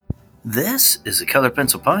This is the Colored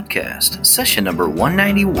Pencil Podcast, session number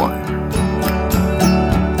 191.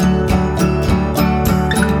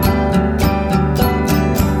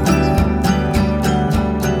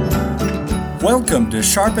 Welcome to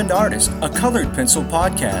Sharpened Artist, a colored pencil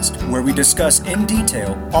podcast where we discuss in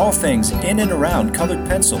detail all things in and around colored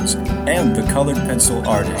pencils and the colored pencil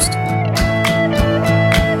artist.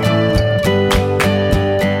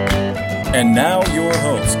 And now your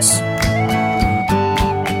hosts,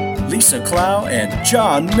 Lisa Clow and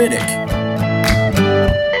John Middick.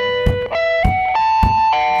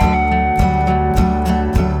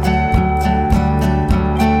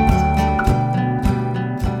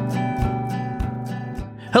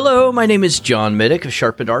 Hello, my name is John Middick of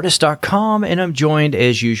SharpenedArtist.com, and I'm joined,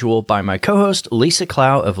 as usual, by my co-host, Lisa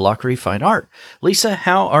Clow of Lockery Fine Art. Lisa,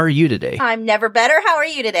 how are you today? I'm never better. How are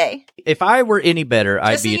you today? If I were any better,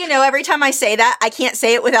 Just so you know, every time I say that, I can't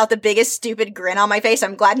say it without the biggest stupid grin on my face.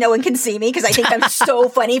 I'm glad no one can see me because I think I'm so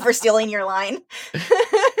funny for stealing your line.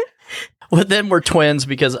 Well, then we're twins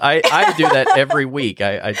because I do that every week.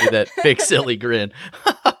 I do that big, silly grin.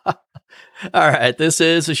 All right, this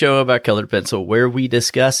is a show about colored pencil where we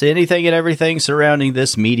discuss anything and everything surrounding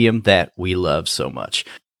this medium that we love so much.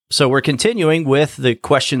 So we're continuing with the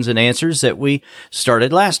questions and answers that we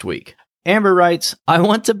started last week. Amber writes, I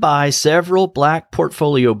want to buy several black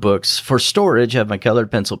portfolio books for storage of my colored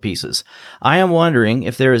pencil pieces. I am wondering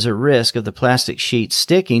if there is a risk of the plastic sheet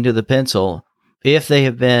sticking to the pencil if they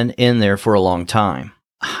have been in there for a long time.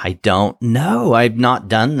 I don't know. I've not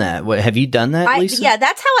done that. Have you done that, Lisa? Yeah,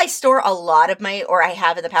 that's how I store a lot of my, or I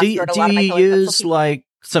have in the past stored a lot of my colored pencil pieces. Do you use like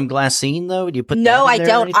some glassine though? Do you put No, that in I there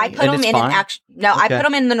don't. I put them in an actual. No, Okay. I put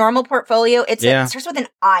them in the normal portfolio. It Yeah. starts with an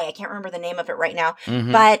I. I can't remember the name of it right now,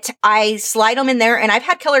 Mhm. but I slide them in there. And I've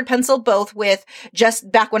had colored pencil both with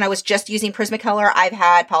just back when I was just using Prismacolor. I've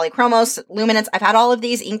had Polychromos, Luminance. I've had all of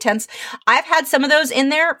these Inktense. I've had some of those in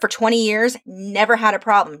there for 20 years. Never had a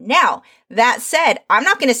problem. Now, that said, I'm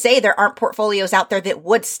not going to say there aren't portfolios out there that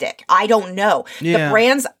would stick. I don't know. Yeah. The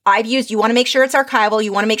brands I've used, you want to make sure it's archival.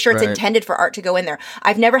 You want to make sure it's Right. intended for art to go in there.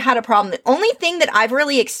 I've never had a problem. The only thing that I've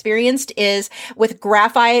really experienced is with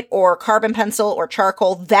graphite or carbon pencil or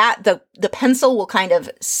charcoal, that the pencil will kind of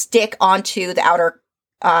stick onto the outer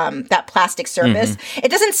that plastic surface.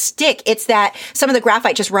 It doesn't stick. It's that some of the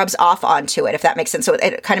graphite just rubs off onto it, if that makes sense. So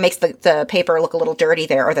it kind of makes the paper look a little dirty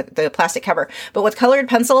there, or the plastic cover. But with colored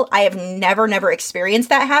pencil, I have never experienced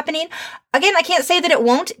that happening. Again, I can't say that it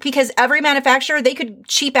won't, because every manufacturer, they could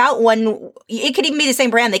cheap out one. It could even be the same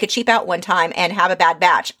brand. They could cheap out one time and have a bad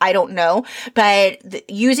batch. I don't know. But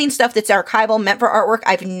using stuff that's archival, meant for artwork,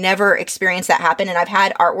 I've never experienced that happen. And I've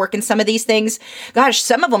had artwork in some of these things. Gosh,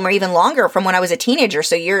 some of them are even longer from when I was a teenager.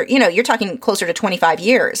 So you're talking closer to 25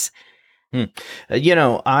 years.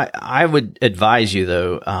 I would advise you,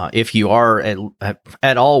 though, if you are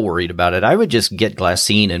at all worried about it, I would just get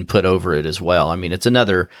glassine and put over it as well. I mean, it's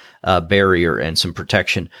another barrier and some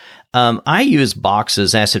protection. I use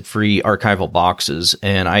boxes, acid-free archival boxes,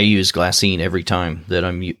 and I use glassine every time that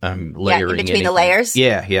I'm layering. In between the layers?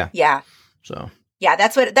 Yeah. So. Yeah,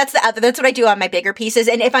 that's what I do on my bigger pieces.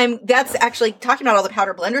 And that's actually talking about all the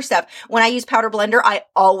powder blender stuff. When I use powder blender, I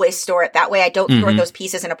always store it that way. I don't store those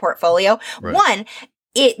pieces in a portfolio. Right. One,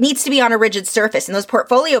 it needs to be on a rigid surface, and those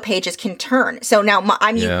portfolio pages can turn. So now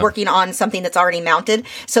I'm working on something that's already mounted,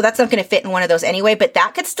 so that's not going to fit in one of those anyway, but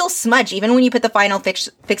that could still smudge. Even when you put the final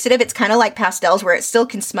fixative, it's kind of like pastels where it still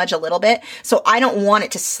can smudge a little bit. So I don't want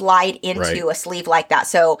it to slide into a sleeve like that.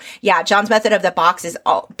 So yeah, John's method of the box has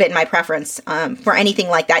been my preference for anything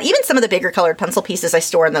like that. Even some of the bigger colored pencil pieces I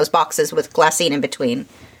store in those boxes with glassine in between.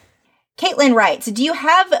 Caitlin writes, do you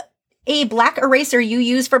have a black eraser you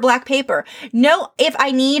use for black paper? No, if I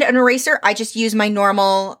need an eraser, I just use my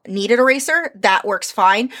normal kneaded eraser. That works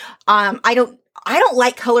fine. I don't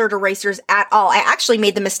like colored erasers at all. I actually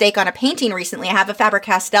made the mistake on a painting recently. I have a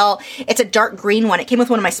Faber-Castell. It's a dark green one. It came with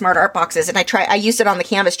one of my Smart Art boxes, and I used it on the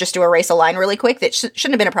canvas just to erase a line really quick. That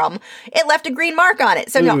shouldn't have been a problem. It left a green mark on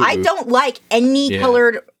it. So no, I don't like any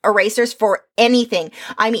colored erasers for anything.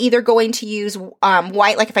 I'm either going to use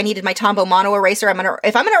white, like if I needed my Tombow mono eraser,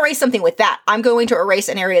 if I'm going to erase something with that, I'm going to erase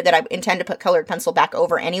an area that I intend to put colored pencil back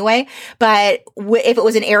over anyway. But if it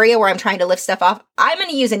was an area where I'm trying to lift stuff off, I'm going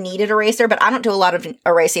to use a kneaded eraser, but I don't do a lot of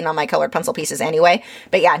erasing on my colored pencil pieces anyway.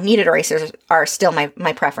 But yeah, kneaded erasers are still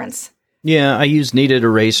my preference. Yeah, I use kneaded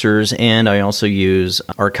erasers, and I also use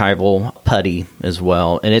archival putty as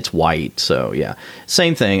well, and it's white, so yeah.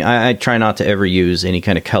 Same thing. I try not to ever use any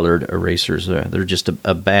kind of colored erasers. They're just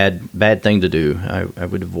a bad thing to do. I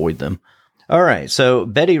would avoid them. All right. So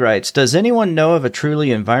Betty writes, does anyone know of a truly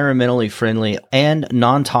environmentally friendly and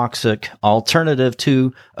non-toxic alternative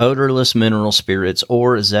to odorless mineral spirits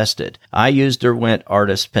or zested? I use Derwent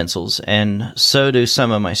Artist pencils, and so do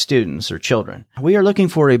some of my students or children. We are looking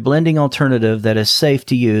for a blending alternative that is safe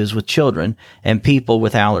to use with children and people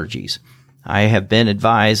with allergies. I have been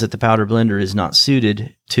advised that the powder blender is not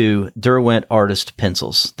suited to Derwent Artist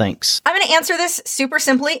pencils. Thanks. I'm going to answer this super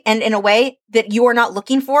simply and in a way that you are not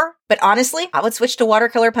looking for. But honestly, I would switch to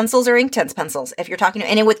watercolor pencils or Inktense pencils if you're talking to,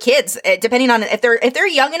 and with kids, depending on if they're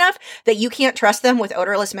young enough that you can't trust them with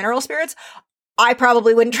odorless mineral spirits. I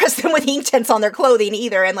probably wouldn't trust them with Inktense on their clothing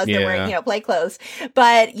either, unless they're wearing, play clothes.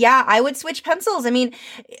 But yeah, I would switch pencils. I mean,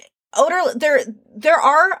 there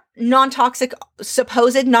are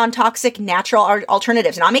supposed non-toxic natural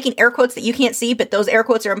alternatives. And I'm making air quotes that you can't see, but those air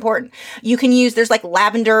quotes are important. You can use, there's like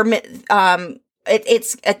lavender,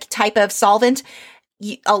 it's a type of solvent.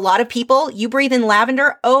 A lot of people, you breathe in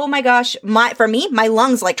lavender. Oh my gosh. For me, my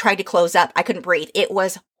lungs like tried to close up. I couldn't breathe. It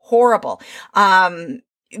was horrible.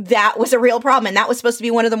 That was a real problem. And that was supposed to be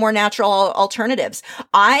one of the more natural alternatives.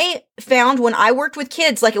 I found when I worked with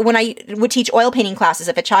kids, like when I would teach oil painting classes,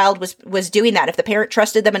 if a child was doing that, if the parent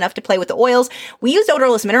trusted them enough to play with the oils, we used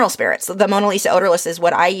odorless mineral spirits. The Mona Lisa odorless is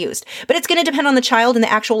what I used. But it's going to depend on the child and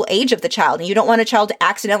the actual age of the child. And you don't want a child to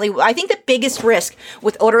accidentally, I think the biggest risk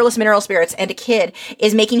with odorless mineral spirits and a kid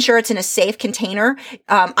is making sure it's in a safe container.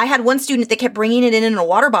 I had one student that kept bringing it in a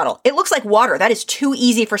water bottle. It looks like water. That is too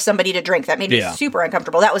easy for somebody to drink. That made me super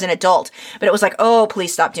uncomfortable. That was an adult, but it was like, oh,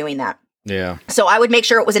 please stop doing that. Yeah. So I would make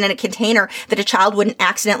sure it was in a container that a child wouldn't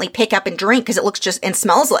accidentally pick up and drink because it looks and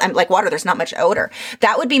smells like water. There's not much odor.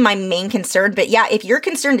 That would be my main concern. But yeah, if you're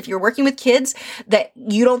concerned, if you're working with kids that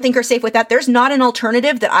you don't think are safe with that, there's not an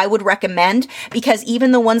alternative that I would recommend, because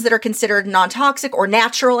even the ones that are considered non-toxic or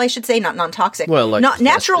natural, I should say, not non-toxic. Well, like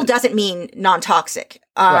natural doesn't mean non-toxic.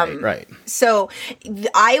 Right. So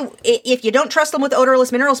if you don't trust them with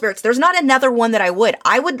odorless mineral spirits, there's not another one that I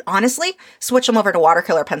would honestly switch them over to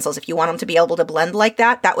watercolor pencils. If you want them to be able to blend like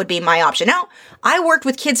that, that would be my option. Now, I worked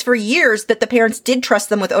with kids for years that the parents did trust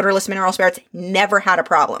them with odorless mineral spirits, never had a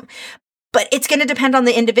problem. But it's going to depend on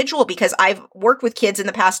the individual, because I've worked with kids in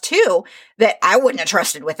the past too that I wouldn't have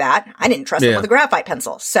trusted with that. I didn't trust them with a graphite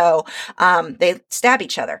pencil. So, they stab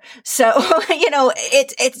each other. So,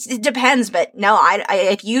 it depends. But no,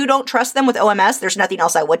 if you don't trust them with OMS, there's nothing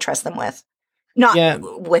else I would trust them with.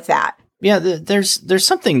 With that. Yeah, there's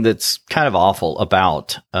something that's kind of awful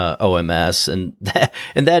about OMS, and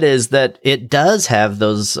that is that it does have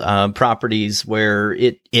those properties where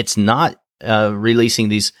it's not releasing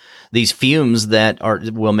these fumes that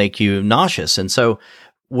will make you nauseous. And so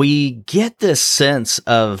we get this sense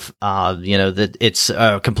of, that it's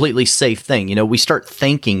a completely safe thing. We start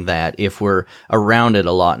thinking that if we're around it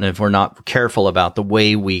a lot and if we're not careful about the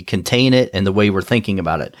way we contain it and the way we're thinking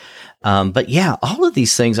about it. But yeah, all of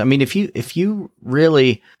these things, I mean, if you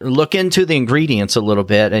really look into the ingredients a little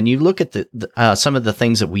bit and you look at some of the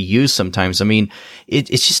things that we use sometimes, I mean, it's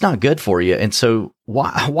just not good for you. And so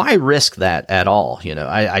why risk that at all?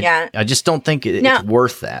 I just don't think it's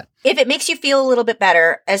worth that. If it makes you feel a little bit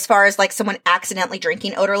better, as far as like someone accidentally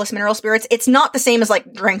drinking odorless mineral spirits, it's not the same as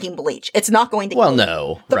like drinking bleach. It's not going to. Well,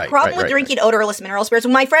 no. The problem with drinking odorless mineral spirits.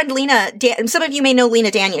 My friend Lena, some of you may know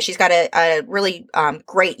Lena Dania. She's got a really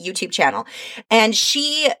great YouTube channel, and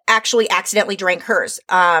she actually accidentally drank hers.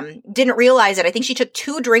 Didn't realize it. I think she took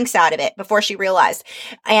 2 drinks out of it before she realized,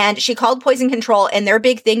 and she called Poison Control. And their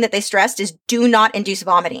big thing that they stressed is do not induce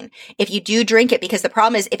vomiting if you do drink it, because the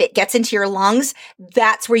problem is if it gets into your lungs,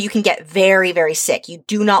 that's where you can get very, very sick. You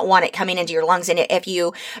do not want it coming into your lungs. And if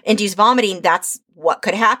you induce vomiting, that's what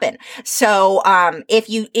could happen. So, if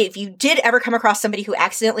you did ever come across somebody who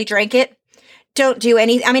accidentally drank it, don't do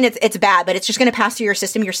any, I mean, it's bad, but it's just going to pass through your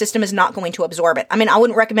system. Your system is not going to absorb it. I mean, I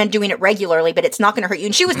wouldn't recommend doing it regularly, but it's not going to hurt you.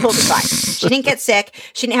 And she was totally fine. She didn't get sick.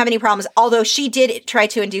 She didn't have any problems. Although she did try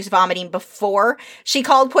to induce vomiting before she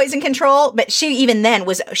called Poison Control, but even then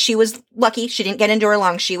she was lucky. She didn't get into her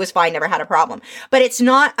lungs. She was fine. Never had a problem. But it's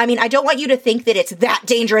not, I mean, I don't want you to think that it's that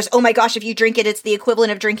dangerous. Oh my gosh, if you drink it, it's the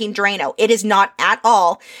equivalent of drinking Drano. It is not at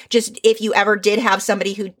all. Just if you ever did have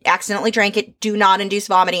somebody who accidentally drank it, do not induce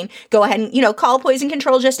vomiting. Go ahead and, call Poison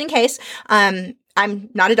Control just in case. I'm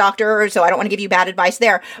not a doctor, so I don't want to give you bad advice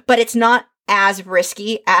there, but it's not as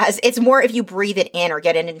risky as it's more if you breathe it in or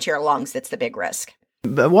get it into your lungs. That's the big risk.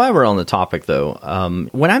 But while we're on the topic, though,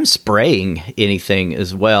 when I'm spraying anything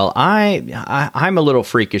as well, I'm a little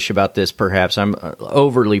freakish about this. Perhaps I'm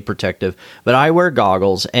overly protective, but I wear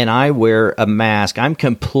goggles and I wear a mask. I'm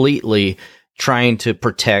completely trying to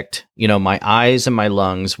protect, my eyes and my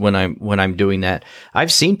lungs when I'm doing that.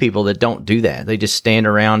 I've seen people that don't do that. They just stand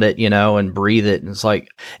around it, and breathe it. And it's like,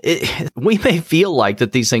 we may feel like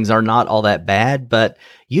that these things are not all that bad, but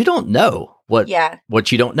you don't know what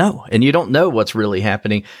you don't know, and you don't know what's really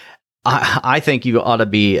happening. I think you ought to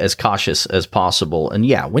be as cautious as possible. And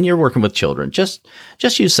when you're working with children, just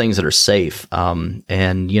use things that are safe. And,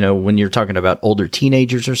 when you're talking about older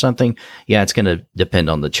teenagers or something, it's going to depend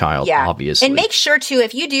on the child, obviously. And make sure too,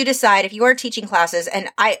 if you do decide, if you are teaching classes, and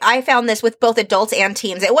I found this with both adults and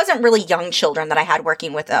teens, it wasn't really young children that I had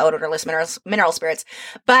working with odorless mineral spirits,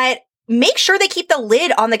 but make sure they keep the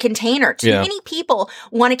lid on the container. Too many people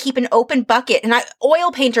want to keep an open bucket. And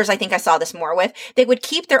oil painters, I think I saw this more with, they would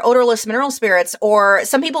keep their odorless mineral spirits, or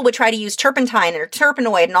some people would try to use turpentine or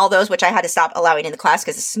terpenoid and all those, which I had to stop allowing in the class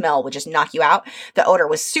because the smell would just knock you out. The odor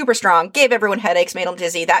was super strong, gave everyone headaches, made them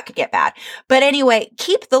dizzy. That could get bad. But anyway,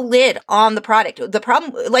 keep the lid on the product. The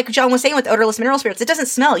problem, like John was saying with odorless mineral spirits, it doesn't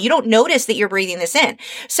smell. You don't notice that you're breathing this in.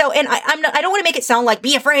 So, and I don't want to make it sound like,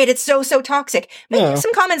 be afraid, it's so toxic. Make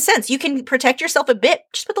some common sense. You can protect yourself a bit.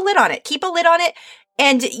 Just put the lid on it. Keep a lid on it.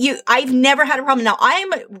 And I've never had a problem. Now,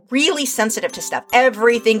 I'm really sensitive to stuff.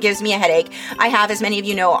 Everything gives me a headache. I have, as many of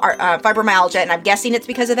you know, fibromyalgia, and I'm guessing it's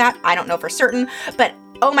because of that. I don't know for certain, but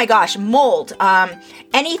oh my gosh, mold,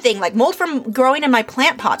 anything like mold from growing in my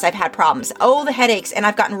plant pots, I've had problems. Oh, the headaches, and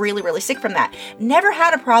I've gotten really, really sick from that. Never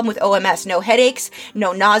had a problem with OMS. No headaches,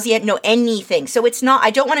 no nausea, no anything. So it's not,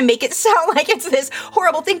 I don't want to make it sound like it's this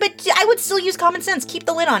horrible thing, but I would still use common sense. Keep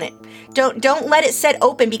the lid on it. Don't let it set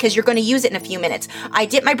open because you're going to use it in a few minutes. I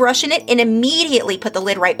dip my brush in it and immediately put the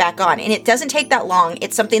lid right back on, and it doesn't take that long.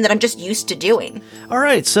 It's something that I'm just used to doing. All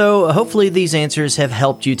right, so hopefully these answers have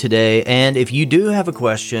helped you today, and if you do have a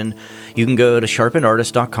question, you can go to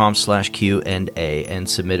sharpenedartist.com/Q&A and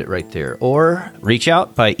submit it right there. Or reach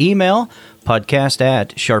out by email,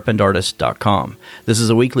 podcast@sharpenedartist.com. This is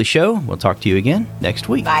a weekly show. We'll talk to you again next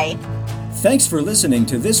week. Bye. Thanks for listening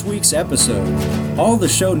to this week's episode. All the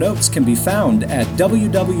show notes can be found at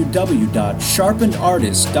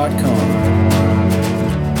www.sharpenedartist.com.